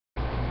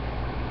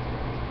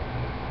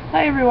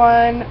Hi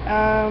everyone.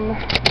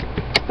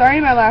 Sorry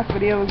my last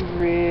video was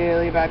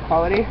really bad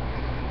quality.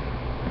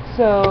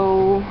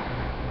 So,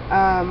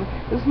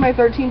 this is my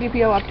 13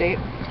 DPO update.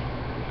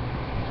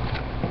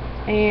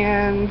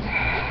 And,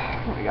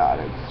 oh my god,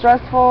 it's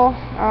stressful.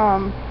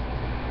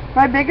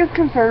 My biggest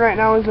concern right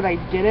now is that I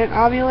didn't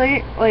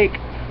ovulate. Like,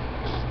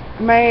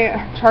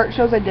 my chart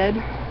shows I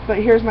did, but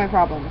here's my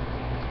problem.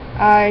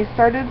 I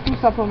started some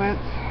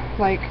supplements,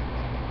 like,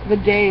 the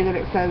day that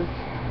it says,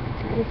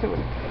 I guess it was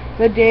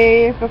the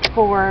day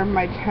before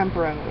my temp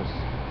rose.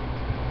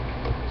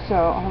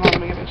 So, hold on, let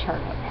me get the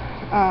chart up.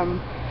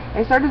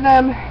 I started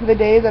them the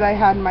day that I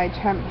had my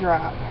temp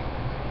drop.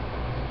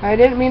 I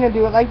didn't mean to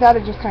do it like that,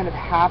 it just kind of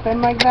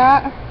happened like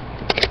that.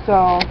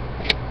 So,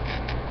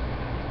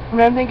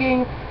 and I'm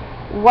thinking,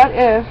 what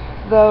if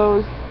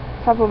those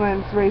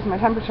supplements raise my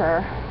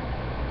temperature,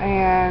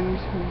 and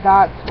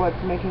that's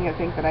what's making it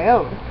think that I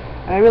owed,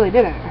 and I really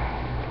didn't.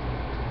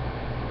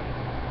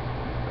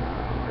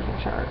 Where's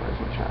my chart?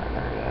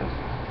 There it is.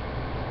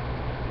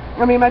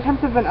 I mean, my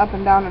temps have been up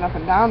and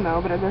down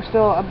though, but they're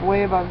still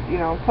way above, you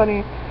know,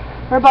 plenty,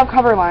 they're above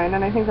cover line,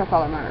 and I think that's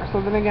all that matters.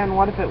 So then again,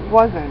 what if it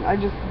wasn't? I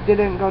just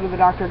didn't go to the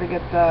doctor to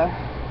get the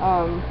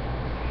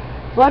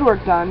blood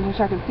work done to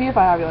check and see if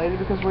I ovulated,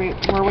 because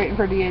we're waiting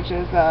for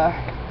DH's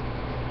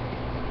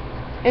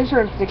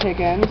insurance to kick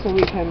in so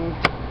we can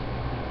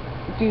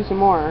do some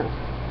more,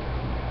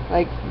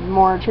 like,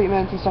 more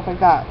treatments and stuff like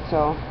that.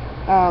 So,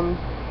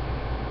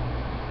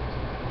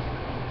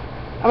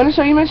 I'm going to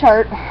show you my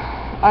chart.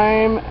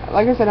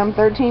 Like I said, I'm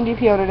 13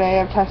 DPO today.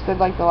 I've tested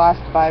like the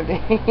last 5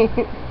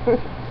 days.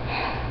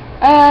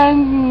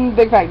 And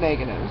big fat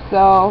negative.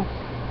 So,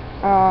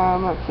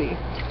 let's see.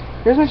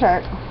 Here's my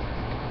chart.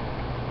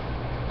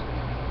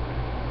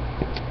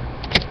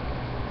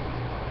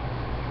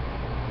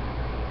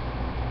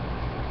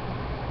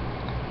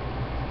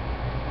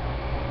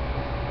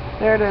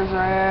 There it is,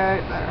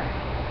 right there.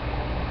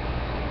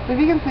 So if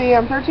you can see,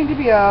 I'm 13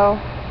 DPO,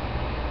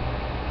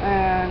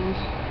 and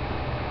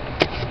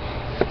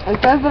it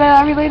says that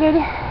I ovulated,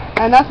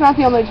 and that's not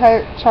the only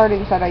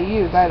charting site I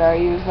use either. I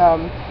use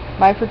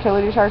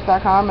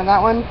myfertilitycharts.com, and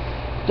that one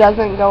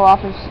doesn't go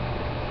off of,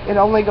 it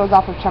only goes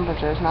off of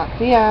temperatures, not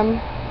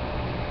CM,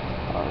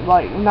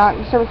 like not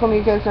cervical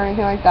mucus or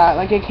anything like that.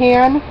 Like, it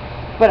can,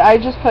 but I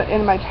just put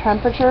in my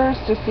temperatures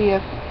to see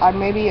if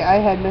maybe I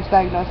had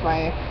misdiagnosed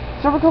my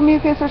cervical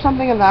mucus or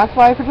something, and that's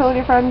why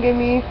Fertility Friend gave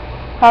me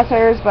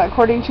crosshairs. But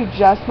according to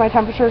just my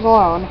temperatures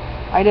alone,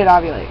 I did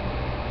ovulate.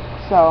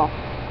 So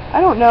I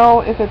don't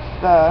know if it's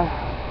the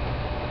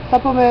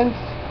supplements,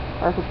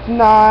 or if it's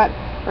not,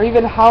 or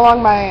even how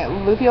long my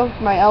luteal,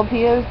 my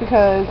LP is,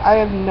 because I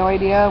have no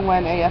idea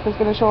when AF is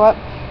going to show up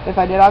if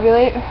I did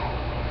ovulate.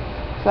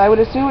 So I would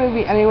assume it would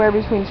be anywhere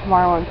between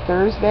tomorrow and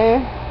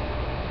Thursday,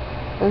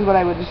 is what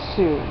I would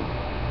assume.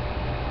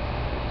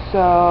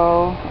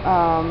 So,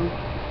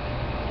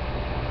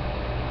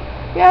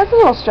 yeah, it's a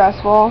little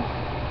stressful,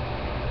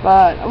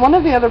 but one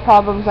of the other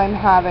problems I'm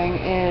having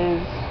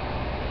is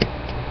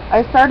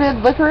I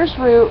started licorice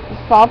root,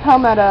 saw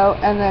palmetto,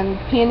 and then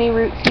peony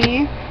root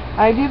tea.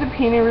 I do the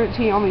peony root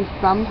tea only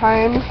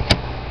sometimes.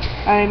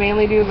 I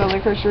mainly do the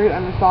licorice root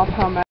and the saw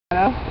palmetto.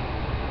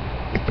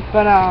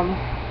 But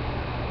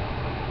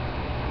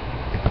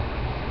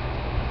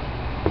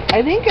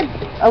I think it's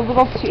a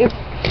little too.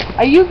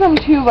 I use them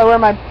to lower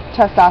my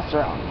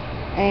testosterone,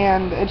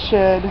 and it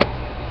should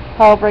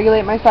help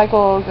regulate my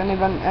cycles and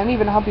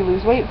even help you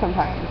lose weight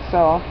sometimes.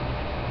 So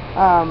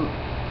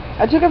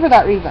I took it for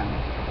that reason,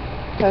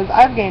 because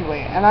I've gained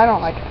weight and I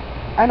don't like it.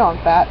 I know I'm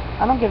fat.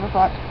 I don't give a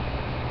fuck.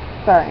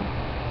 Sorry.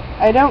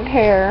 I don't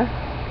care.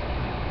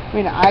 I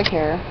mean, I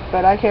care,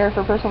 but I care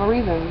for personal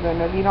reasons,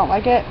 and if you don't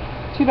like it,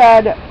 too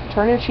bad.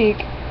 Turn your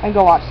cheek and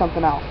go watch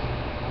something else.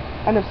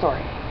 End of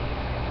story.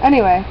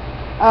 Anyway,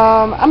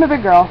 I'm a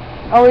big girl.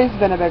 Always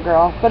been a big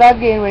girl, but I've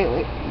gained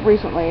weight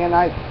recently, and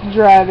it's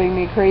driving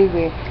me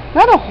crazy.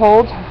 Not a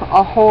whole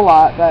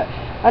lot, but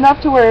enough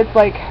to where it's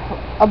like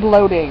a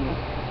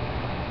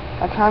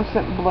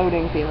constant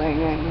bloating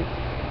feeling, and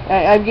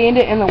I've gained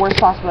it in the worst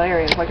possible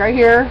areas. Like right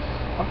here,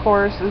 of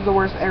course, is the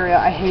worst area.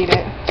 I hate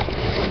it.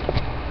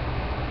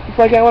 It's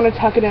like I want to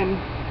tuck it in.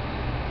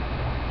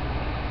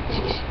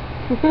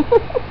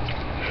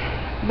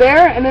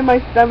 There, and in my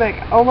stomach.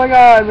 Oh my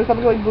god, my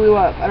stomach like blew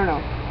up. I don't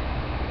know.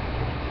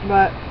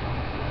 But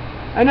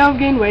I know I've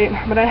gained weight,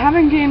 but I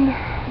haven't gained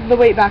the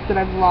weight back that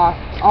I've lost.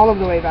 All of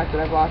the weight back that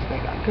I've lost,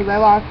 thank God. Because I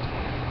lost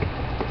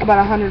about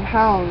 100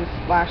 pounds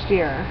last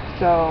year.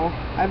 So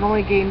I've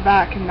only gained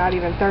back not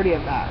even 30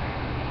 of that.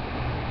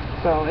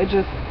 So it's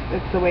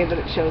the way that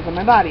it shows on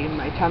my body,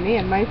 my tummy,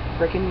 and my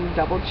freaking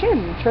double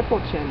chin, triple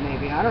chin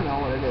maybe. I don't know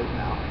what it is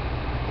now.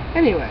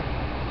 Anyway,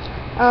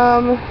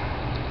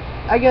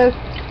 I guess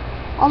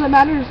all that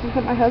matters is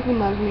that my husband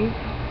loves me.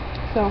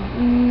 So,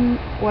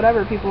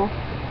 whatever, people.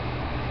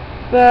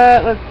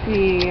 But let's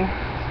see.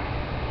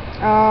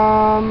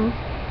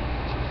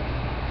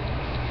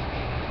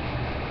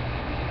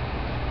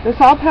 The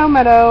saw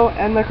palmetto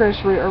and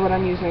licorice root are what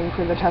I'm using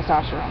for the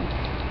testosterone.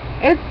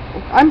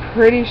 I'm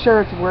pretty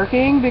sure it's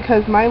working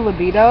because my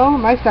libido,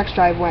 my sex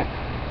drive went,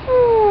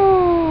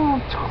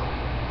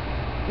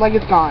 like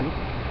it's gone.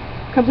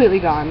 Completely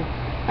gone.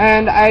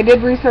 And I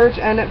did research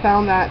and it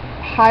found that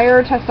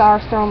higher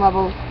testosterone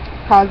levels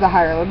cause a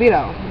higher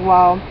libido.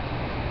 Well,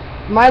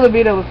 my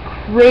libido was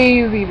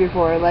crazy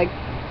before, like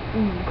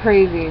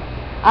crazy.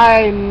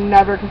 I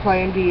never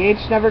complained,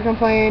 DH never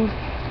complained.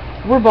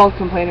 We're both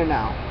complaining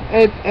now.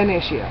 It's an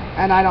issue,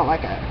 and I don't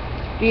like it.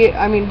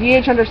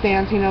 DH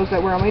understands, he knows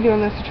that we're only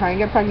doing this to try and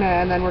get pregnant,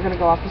 and then we're going to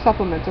go off the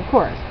supplements, of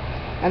course.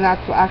 And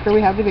that's after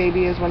we have the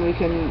baby is when we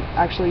can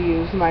actually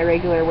use my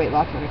regular weight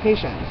loss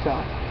medication, so.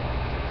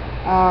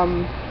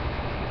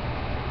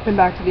 And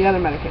back to the other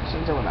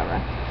medications or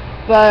whatever.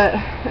 But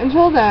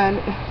until then,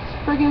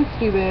 it's friggin'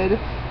 stupid,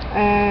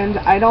 and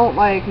I don't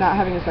like not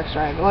having a sex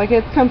drive. Like,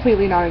 it's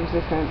completely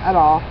non-existent at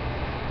all.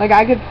 Like,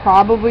 I could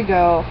probably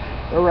go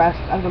the rest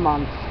of the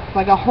month,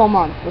 like a whole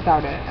month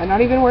without it, and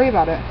not even worry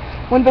about it.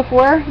 When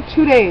before,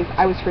 2 days,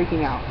 I was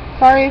freaking out.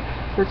 Sorry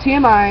for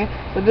TMI,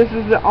 but this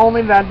is the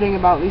only bad thing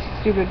about these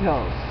stupid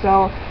pills.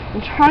 So,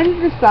 I'm trying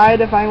to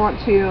decide if I want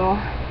to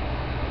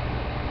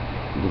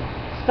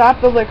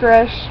stop the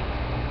licorice,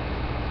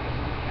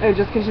 or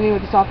just continue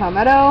with the saw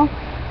palmetto,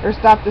 or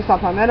stop the saw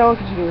palmetto and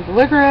continue with the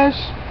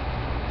licorice.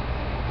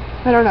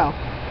 I don't know.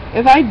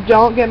 If I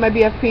don't get my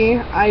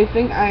BFP, I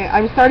think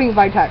I'm starting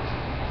Vitex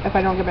if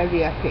I don't get my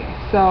BFP.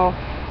 So,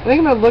 I think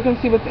I'm going to look and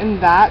see what's in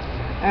that,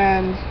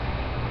 and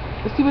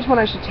see which one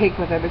I should take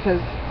with it,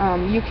 because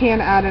you can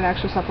add an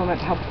extra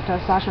supplement to help with the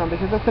testosterone,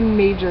 because that's the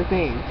major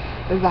thing,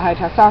 is the high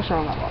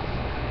testosterone levels.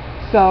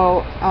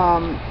 So,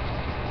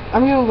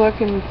 I'm going to look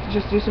and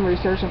just do some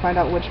research and find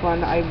out which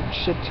one I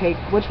should take,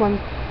 which one's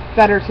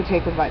better to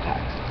take with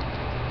Vitex.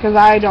 Because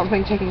I don't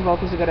think taking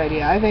both is a good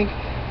idea. I think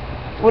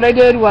what I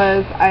did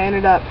was I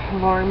ended up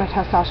lowering my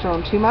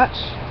testosterone too much,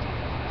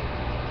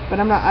 but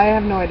I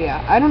have no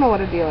idea. I don't know what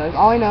the deal is.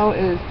 All I know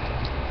is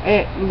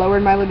it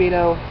lowered my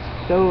libido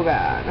so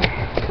bad.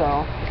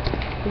 So,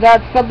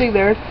 that's something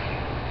there.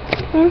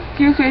 Oh,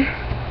 excuse me.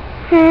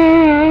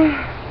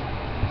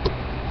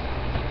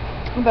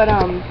 But,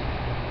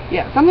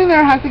 yeah, something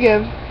there has to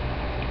give.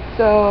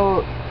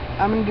 So,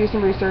 I'm going to do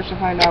some research to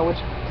find out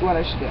what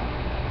I should do.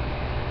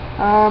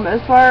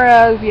 As far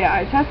as, yeah,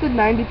 I tested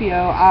 9-DPO.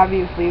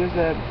 Obviously, it was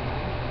a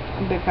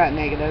big fat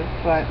negative.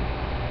 But,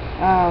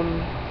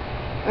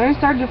 then I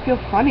started to feel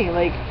funny.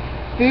 Like,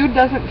 food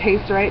doesn't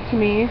taste right to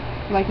me.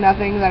 Like,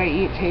 nothing that I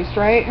eat tastes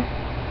right.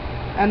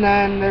 And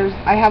then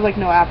I have, like,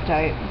 no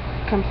appetite.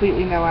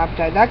 Completely no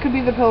appetite. That could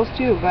be the pills,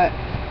 too. But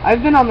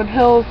I've been on the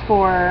pills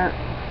for,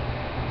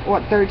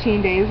 what,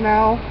 13 days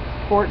now?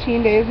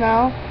 14 days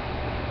now?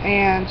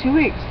 And 2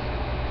 weeks.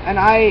 And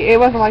it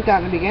wasn't like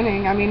that in the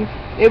beginning. I mean,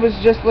 it was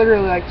just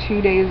literally, like,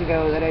 2 days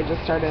ago that I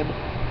just started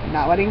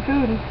not wanting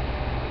food.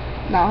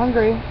 Not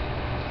hungry.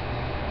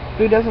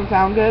 Food doesn't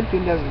sound good.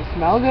 Food doesn't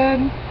smell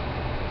good.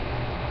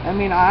 I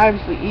mean, I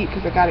obviously eat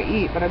because I gotta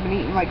eat, but I've been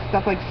eating, like,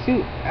 stuff like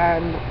soup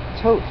and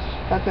toast.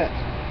 That's it.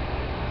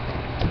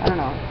 I don't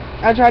know.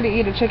 I tried to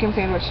eat a chicken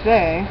sandwich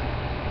today,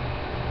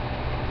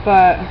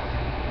 but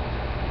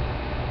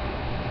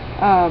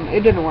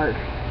it didn't work.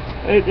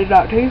 It did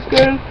not taste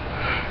good.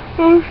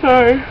 Oh,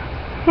 sorry.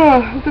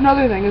 That's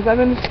another thing, is I've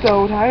been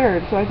so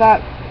tired, so I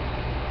thought,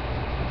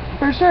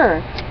 for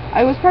sure,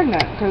 I was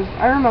pregnant, because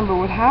I remember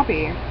with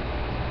Happy,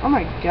 oh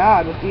my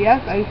god, with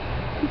DS, I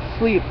could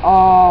sleep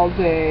all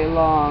day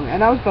long,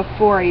 and that was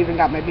before I even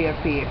got my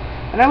BFP,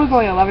 and I was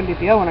only 11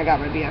 DPO when I got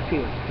my BFP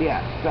with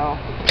DS, so,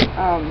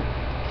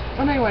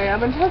 but anyway, I've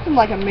been testing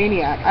like a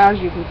maniac, as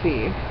you can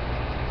see.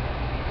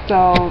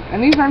 So,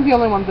 and these aren't the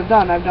only ones I've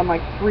done. I've done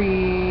like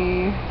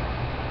 3, 1,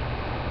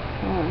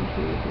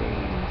 2, 3.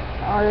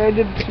 Or I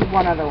did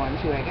one other one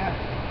too, I guess.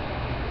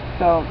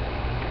 So,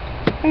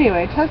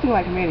 anyway, testing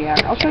like a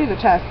maniac. I'll show you the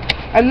test.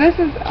 And this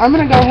is, I'm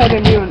going to go ahead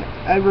and do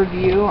a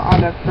review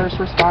on the first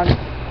response,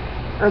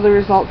 early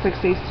results 6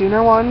 days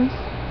sooner ones,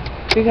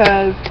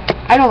 because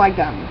I don't like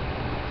them.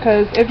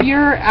 Because if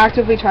you're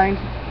actively trying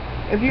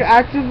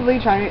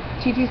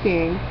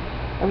TTCing,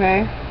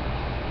 okay?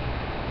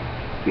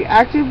 If you're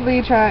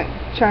actively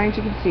trying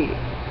to conceive,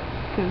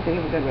 couldn't think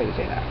of a good way to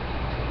say that,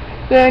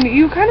 then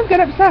you kind of get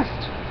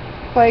obsessed.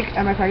 Like,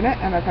 am I pregnant?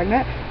 Am I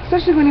pregnant?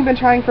 Especially when you've been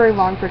trying for a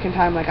long freaking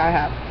time like I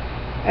have.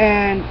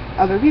 And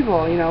other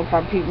people, you know,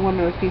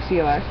 women with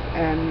PCOS,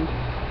 and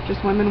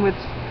just women with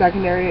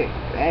secondary,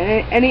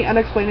 any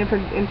unexplained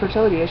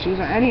infertility issues,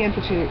 or any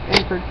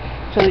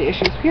infertility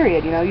issues,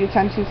 period. You know, you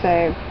tend to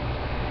say,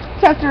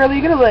 test early,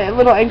 you get a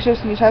little anxious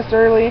and you test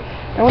early,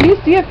 and when you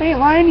see a faint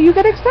line, you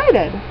get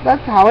excited.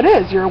 That's how it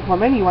is. You're a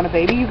woman, you want a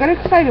baby, you get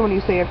excited when you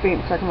see a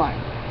faint second line.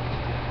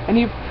 And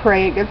you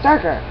pray it gets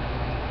darker.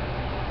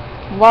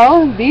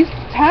 Well, these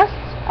tests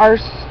are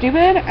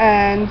stupid,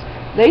 and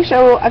they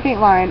show a faint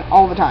line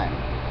all the time.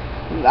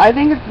 I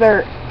think it's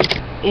their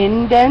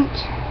indent,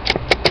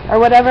 or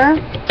whatever,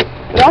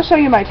 but I'll show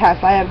you my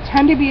test. I have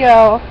 10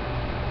 DPO,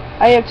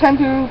 I have 10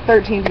 through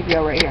 13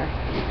 DPO right here.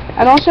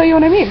 And I'll show you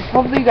what I mean.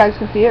 Hopefully you guys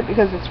can see it,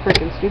 because it's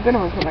freaking stupid.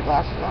 I'm going to put my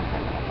glasses on for a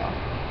minute,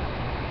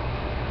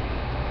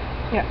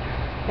 Yeah.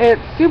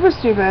 It's super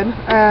stupid,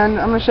 and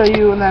I'm going to show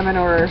you them in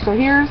order. So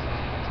here's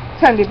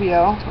 10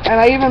 DPO, and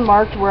I even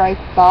marked where I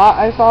thought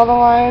I saw the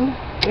line.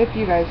 If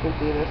you guys can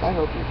see this, I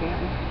hope you can.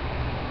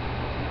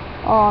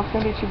 Oh, it's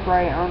going to be too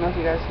bright. I don't know if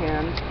you guys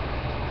can.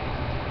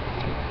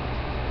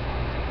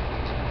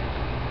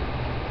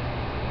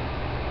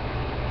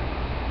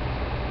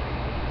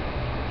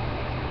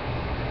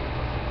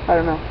 I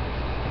don't know.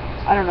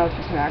 I don't know if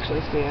you can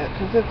actually see it,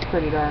 because it's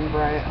pretty darn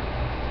bright.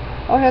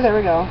 Okay, there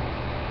we go.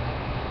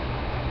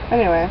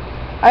 Anyway,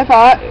 I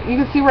thought, you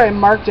can see where I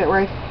marked it,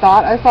 where I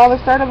thought I saw the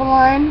start of a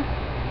line.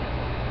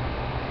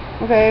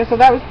 Okay, so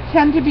that was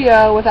 10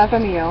 dBO with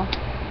FMU.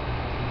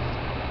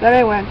 Then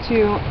I went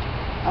to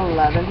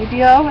 11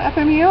 dBO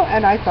FMU,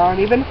 and I saw an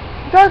even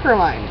darker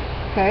line.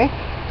 Okay,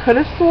 could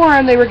have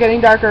sworn they were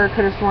getting darker,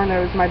 could have sworn it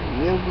was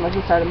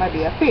the start of my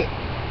BFP.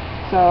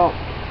 So,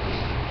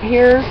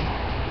 here's,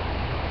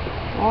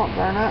 oh,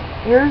 darn it.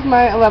 Here's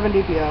my 11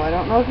 dBO. I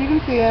don't know if you can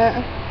see it,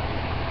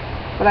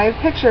 but I have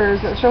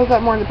pictures. It shows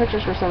up more in the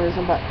pictures for some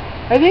reason, but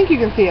I think you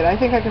can see it. I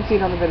think I can see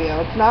it on the video.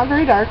 It's not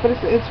very dark, but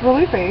it's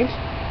really faint,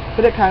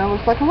 but it kind of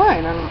looks like a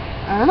line.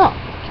 I don't know.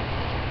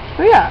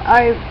 But yeah,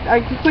 I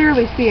can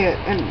clearly see it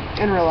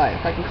in real life.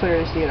 I can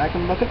clearly see it. I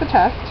can look at the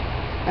test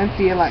and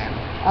see a line.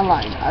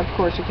 Of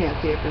course, you can't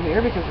see it from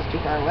here because it's too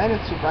far away and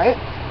it's too bright,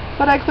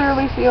 but I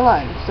clearly see a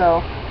line.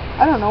 So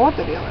I don't know what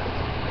the deal is.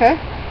 Okay.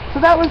 So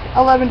that was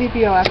 11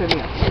 DPO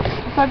FMU.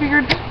 So I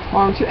figured,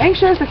 well, I'm too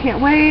anxious, I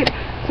can't wait.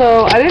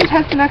 So I didn't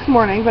test the next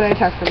morning, but I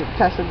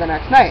tested the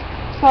next night.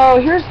 So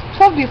here's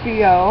 12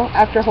 DPO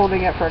after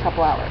holding it for a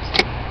couple hours.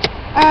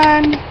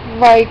 And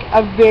like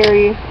a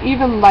very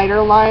even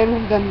lighter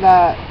line than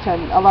the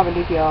 11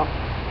 DPO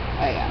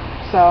AM.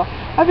 So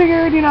I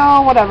figured, you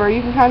know, whatever,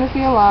 you can kind of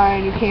see a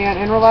line, you can't.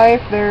 In real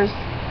life, there's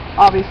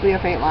obviously a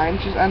faint line,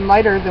 and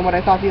lighter than what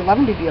I thought the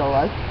 11 DPO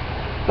was.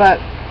 But,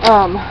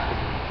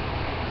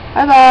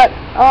 I thought,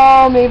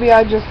 oh, maybe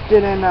I just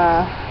didn't,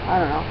 I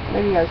don't know,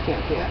 maybe you guys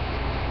can't see it.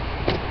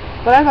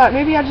 But I thought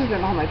maybe I just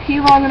didn't hold my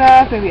pee long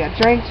enough, maybe I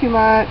drank too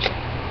much,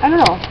 I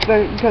don't know,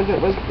 because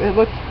it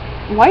looked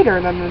lighter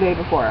than the day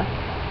before.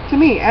 To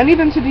me, and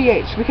even to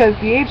DH, because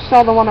DH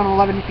saw the one on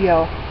 11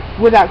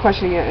 DPO without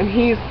questioning it, and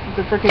he's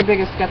the freaking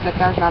biggest skeptic,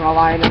 there's not a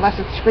line, unless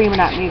it's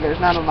screaming at me, there's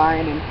not a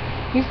line, and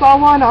he saw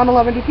one on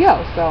 11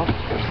 DPO, so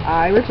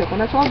I retook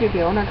one at 12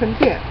 DPO, and I couldn't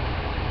see it.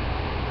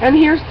 And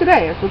here's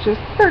today's, which is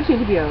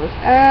 13 DPOs,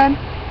 and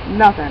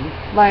nothing.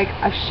 Like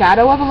a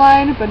shadow of a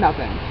line, but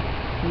nothing.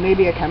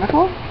 Maybe a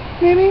chemical?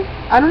 Maybe?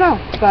 I don't know.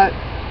 But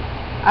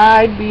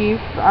I'm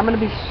gonna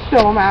be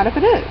so mad if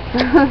it is.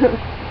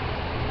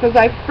 Because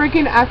I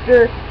freaking,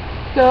 after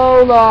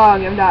so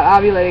long of not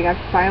ovulating, I've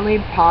finally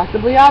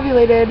possibly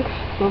ovulated.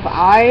 So if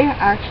I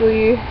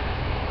actually,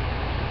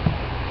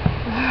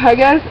 I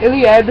guess in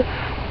the end,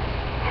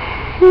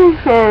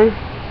 sorry,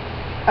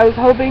 I was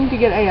hoping to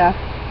get AF.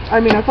 I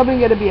was hoping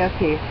to get a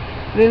BFP.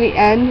 But in the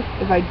end,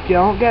 if I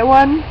don't get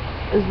one,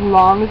 as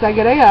long as I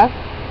get AF,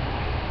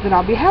 then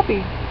I'll be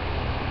happy.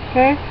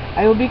 Okay?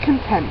 I will be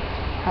content.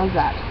 How's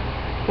that?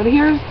 But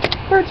here's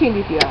 13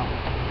 DPO.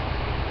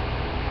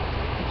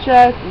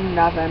 Just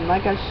nothing.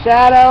 Like a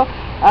shadow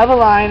of a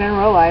line in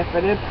real life,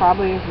 but it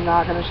probably is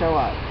not going to show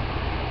up.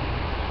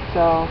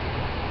 So,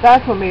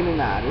 that's what made me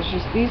mad. It's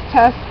just these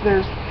tests,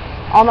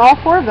 on all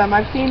 4 of them,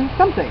 I've seen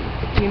something.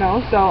 You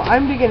know? So,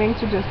 I'm beginning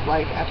to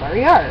dislike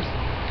FRERs.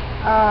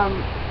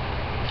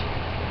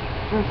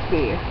 Let's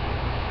see.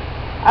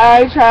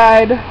 I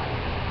tried,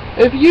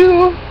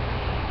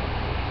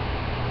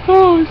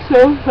 oh,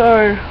 so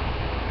sorry.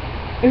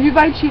 If you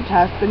buy cheap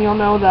tests, then you'll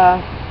know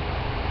the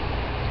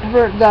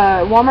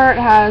Walmart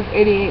has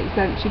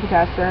 88-cent cheap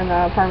tests. They're in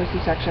the pharmacy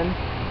section.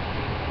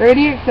 They're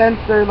 88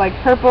 cents. They're like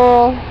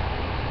purple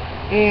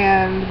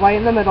and white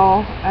in the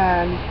middle,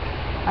 and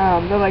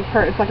they're like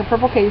it's like a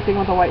purple casing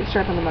with a white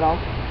strip in the middle.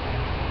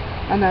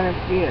 And then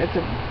it's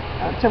a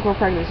typical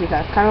pregnancy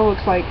test. Kind of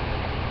looks like,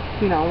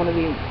 you know, one of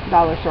the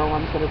dollar store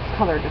ones, but it's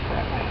colored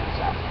differently and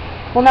stuff.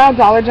 Well, now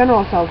Dollar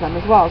General sells them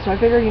as well, so I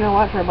figured, you know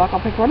what, for $1 I'll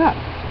pick one up.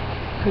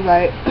 Because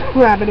I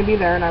happened to be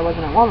there and I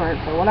wasn't at Walmart,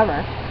 so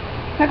whatever.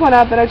 Pick one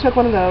up, and I took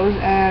one of those,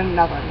 and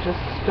nothing. Just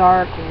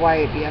stark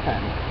white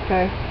BFN.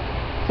 Okay?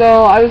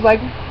 So I was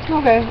like,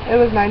 okay, it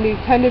was 10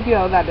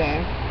 DPO that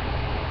day.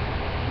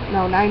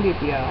 No, 9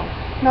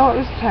 DPO. No, it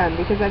was 10,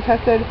 because I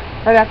tested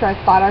right after I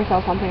thought I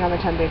saw something on the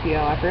 10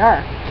 DPO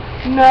FRER.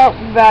 No,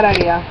 bad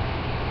idea.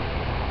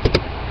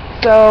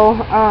 So,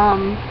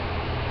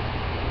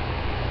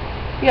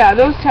 yeah,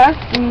 those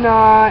tests,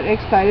 not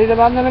excited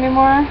about them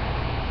anymore,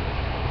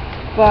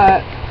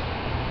 but,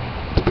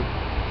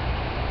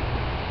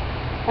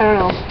 I don't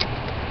know,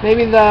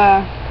 maybe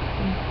the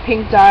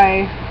pink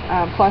dye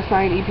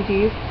 +9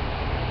 EPTs,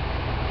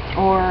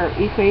 or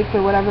equates,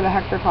 or whatever the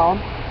heck they're called.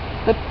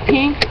 The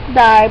pink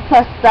dye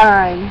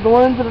 +9, the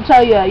ones that'll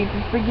tell you if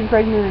you're freaking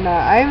pregnant or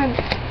not. I haven't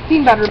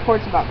seen bad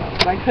reports about those,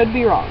 but I could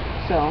be wrong.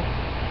 So,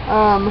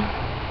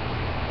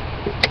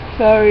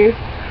 sorry.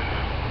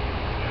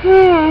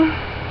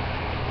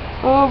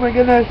 Oh my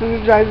goodness,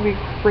 this drives me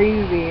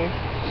crazy.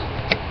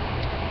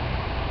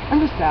 I'm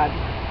just sad.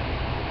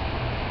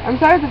 I'm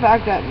sad at the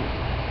fact that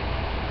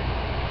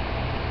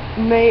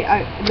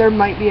there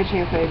might be a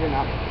chance that I did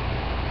not ovulate.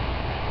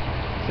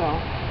 So,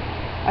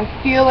 I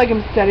feel like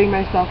I'm setting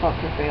myself up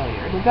for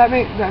failure. Does that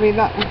make, I mean,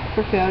 not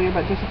for failure,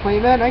 but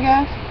disappointment, I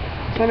guess?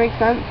 Does that make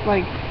sense?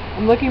 Like,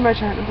 I'm looking at my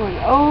chart and I'm going,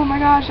 oh my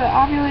gosh, I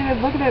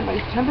ovulated, look at it, my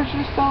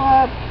temperature's still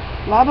up,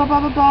 blah, blah, blah,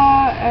 blah,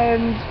 blah,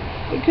 and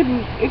it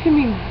can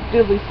be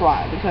diddly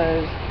squat,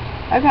 because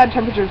I've had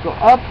temperatures go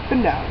up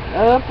and down,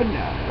 up and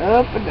down,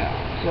 up and down,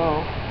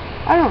 so,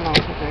 I don't know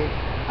what to think.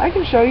 I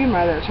can show you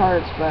my other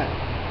charts, but,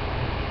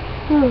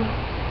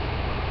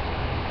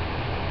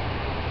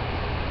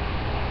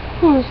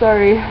 oh,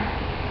 sorry.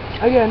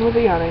 Again, with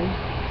the yawning.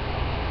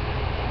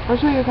 I'll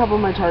show you a couple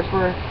of my charts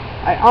where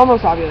I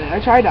almost ovulated. I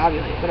tried to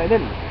ovulate, but I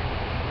didn't.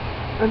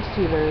 Let's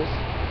see, there's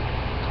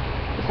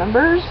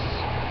December's?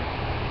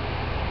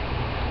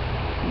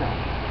 No.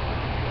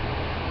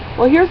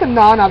 Well, here's a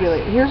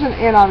non-ovulate. Here's an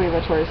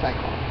anovulatory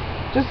cycle.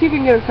 Just so you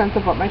can get a sense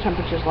of what my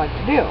temperatures like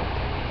to do.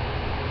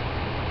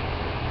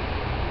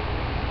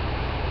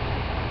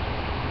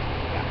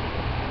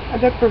 I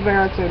took FRER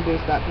to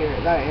induce that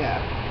period,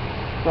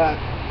 but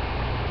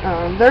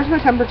there's my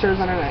temperatures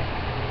on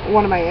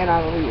one of my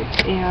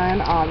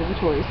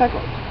anovulatory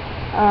cycles.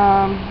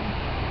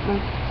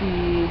 Let's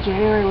see,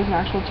 January was an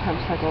actual temp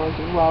cycle as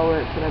well,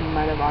 where it said I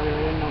might have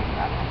ovulated. No,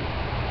 that one.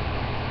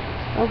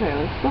 Okay,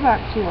 let's go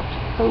back to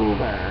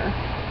October.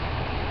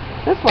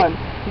 This one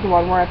is the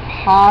one where I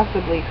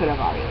possibly could have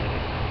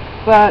ovulated,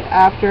 but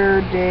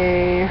after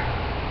day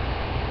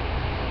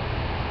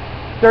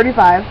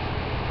 35,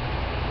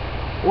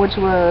 which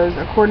was,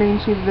 according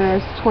to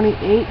this,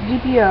 28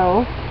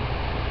 DPO.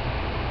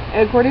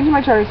 According to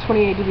my chart, it's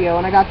 28 DPO,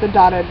 and I got the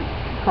dotted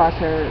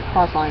crosshairs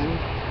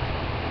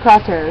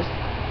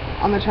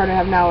on the chart I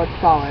have now. It's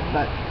solid,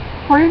 but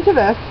according to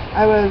this,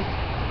 I was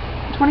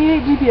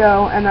 28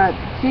 DPO, and at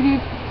CD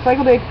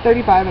cycle day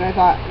 35, and I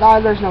thought,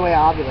 oh, there's no way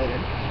I ovulated.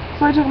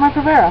 So I took my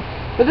FRER.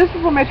 But this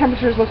is what my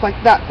temperatures look like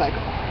that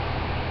cycle.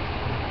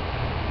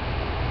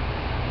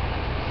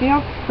 See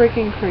how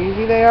freaking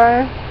crazy they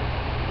are?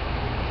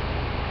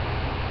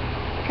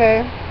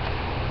 Okay,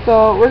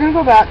 so we're going to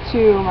go back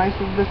to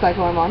the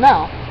cycle I'm on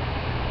now.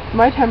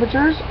 My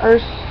temperatures are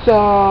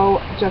so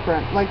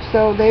different. Like,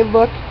 so they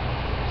look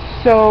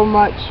so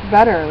much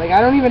better. Like,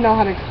 I don't even know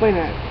how to explain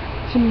it.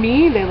 To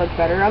me, they look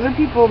better. Other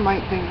people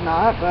might think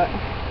not, but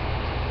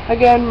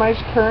again, my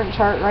current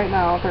chart right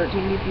now,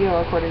 13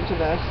 DPO according to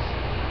this.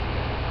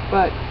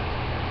 But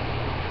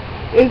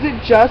is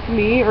it just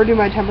me, or do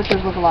my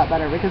temperatures look a lot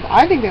better? Because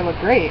I think they look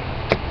great.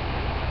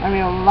 I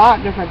mean, a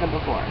lot different than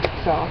before.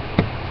 So,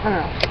 I don't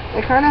know.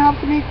 It kind of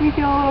helps make me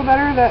feel a little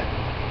better that,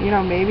 you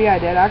know, maybe I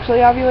did actually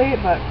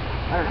ovulate, but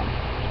I don't know.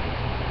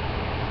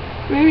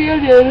 Maybe I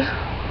did.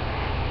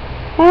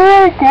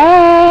 Oh,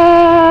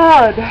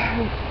 God!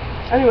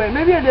 Anyway,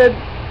 maybe I did,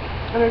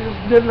 and I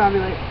just didn't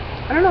ovulate.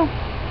 I don't know.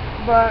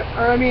 But,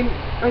 or I mean,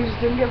 I just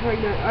didn't get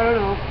pregnant. I don't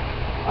know.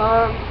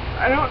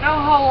 I don't know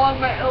how long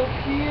my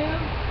LP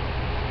is.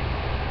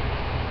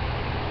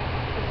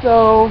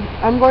 So,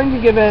 I'm going to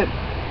give it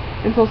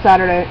until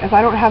Saturday. If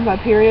I don't have my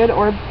period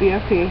or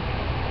BFP.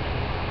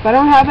 If I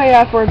don't have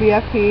AF or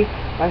BFP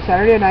by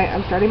Saturday night,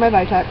 I'm starting my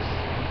Vitex.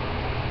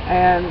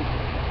 And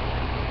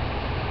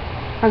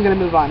I'm going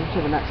to move on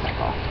to the next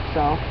cycle.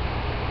 So,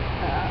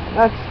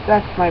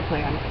 that's my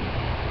plan.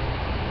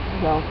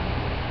 So,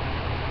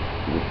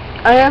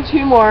 I have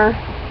 2 more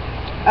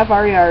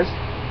FRERs.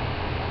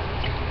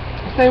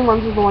 Same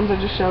ones as the ones I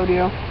just showed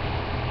you.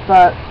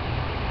 But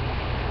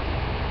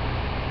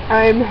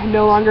I'm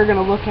no longer going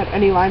to look at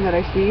any line that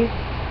I see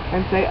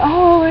and say,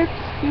 oh, it's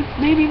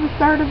maybe the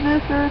start of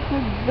this, or it's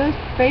this,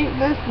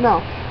 this.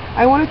 No.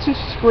 I want it to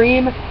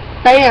scream,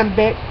 bam,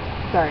 bitch.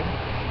 Sorry.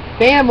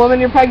 Bam, woman,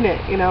 you're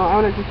pregnant. You know, I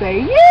want it to say,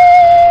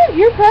 yeah,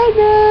 you're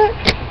pregnant.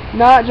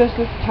 Not just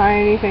this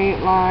tiny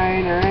faint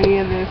line or any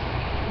of this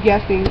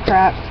guessing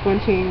crap,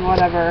 squinting,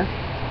 whatever.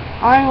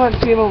 I want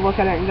to be able to look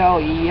at it and go,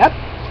 yep,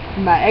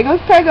 my egg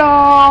was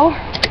preggo.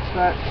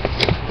 But,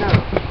 no.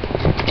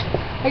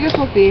 I guess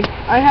we'll see.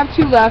 I have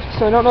 2 left,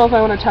 so I don't know if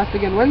I want to test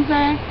again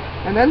Wednesday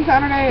and then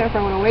Saturday, or if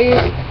I want to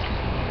wait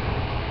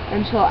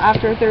until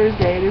after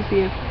Thursday to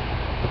see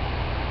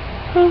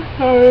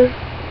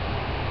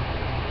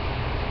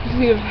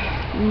if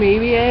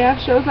maybe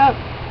AF shows up.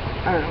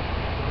 I don't know.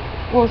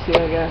 We'll see,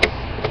 I guess.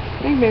 I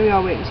think maybe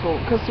I'll wait until,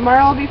 because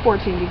tomorrow I'll be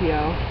 14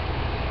 DPO.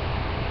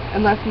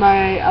 Unless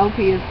my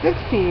LP is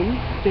 16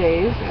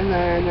 days, and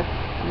then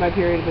my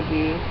period would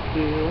be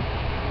due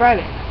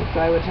Friday. So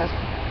I would test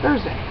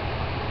Thursday.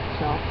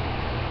 So,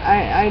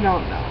 I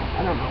don't know.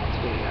 I don't know what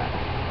to do yet.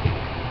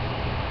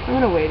 I'm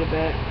going to wait a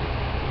bit.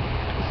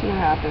 See what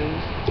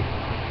happens.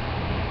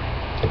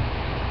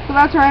 So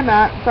that's where I'm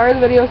at. Sorry the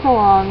video's so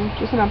long.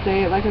 Just an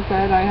update. Like I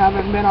said, I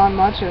haven't been on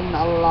much in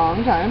a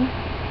long time.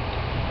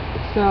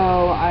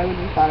 So I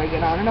just thought I'd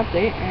get on an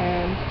update.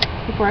 And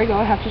before I go,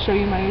 I have to show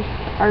you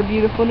our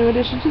beautiful new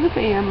addition to the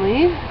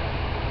family.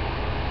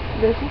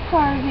 This is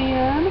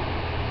Tarzan.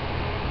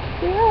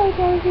 Say hi,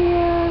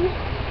 Tarzan.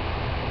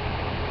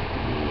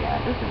 Yes.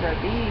 This is our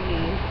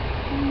baby.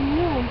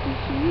 Yeah, it's a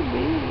sweet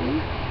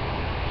baby.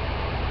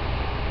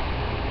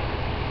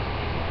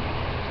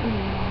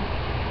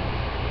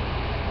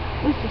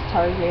 This is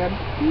Tarzan.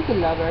 He's a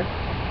lover.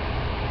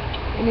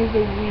 And he's a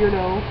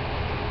weirdo.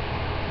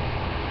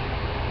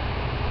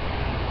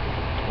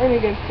 And he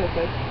gets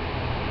kisses.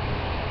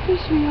 Hey,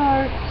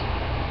 sweetheart.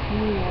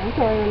 Yeah, I'm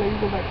sorry, I'll let you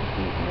go back to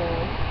sleep now.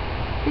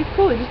 He's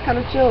cool, he just kind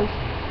of chills.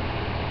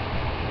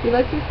 He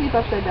likes to sleep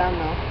upside down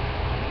though.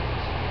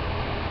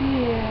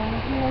 Yeah,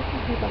 he likes to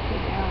sleep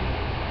upside down.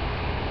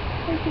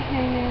 Likes to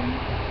hang in.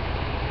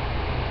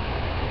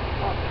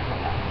 Oh,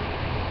 yeah.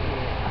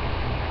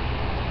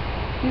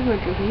 He's a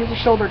goofy. He's a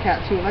shoulder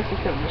cat too. He likes to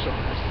sit on the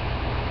shoulders.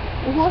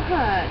 What?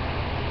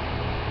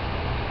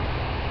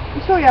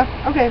 So yeah,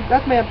 okay,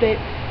 that's my update.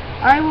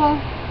 I will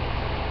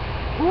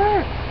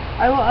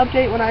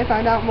update when I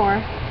find out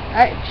more.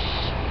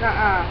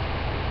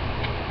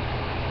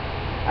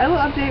 I will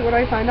update when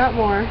I find out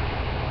more.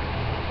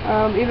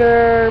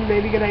 Either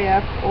maybe get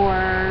AF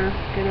or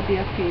get a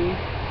BSP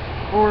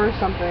or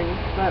something.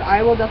 But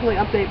I will definitely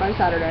update by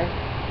Saturday.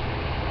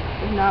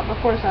 If not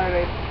before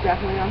Saturday,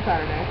 definitely on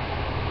Saturday.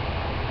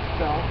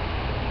 So,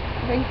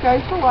 thanks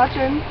guys for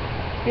watching.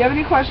 If you have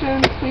any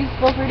questions, please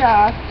feel free to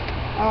ask.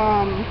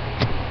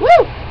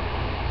 Woo!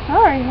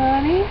 Sorry,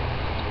 honey.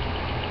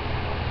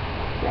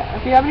 Yeah,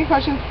 if you have any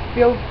questions,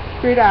 feel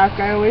free to ask.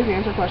 I always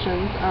answer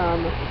questions.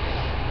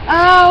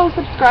 I'll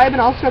subscribe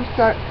and I'll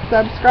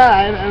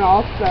subscribe and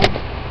I'll sub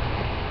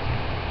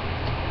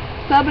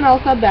and I'll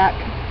sub back.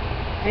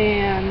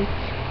 And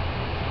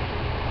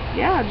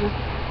yeah, just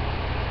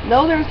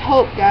know there's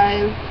hope,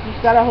 guys. You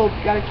just gotta hope.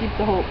 You gotta keep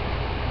the hope.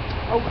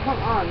 Oh, come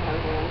on,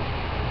 Tarzan.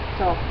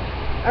 So,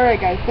 alright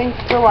guys, thanks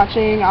for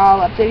watching.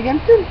 I'll update again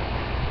soon.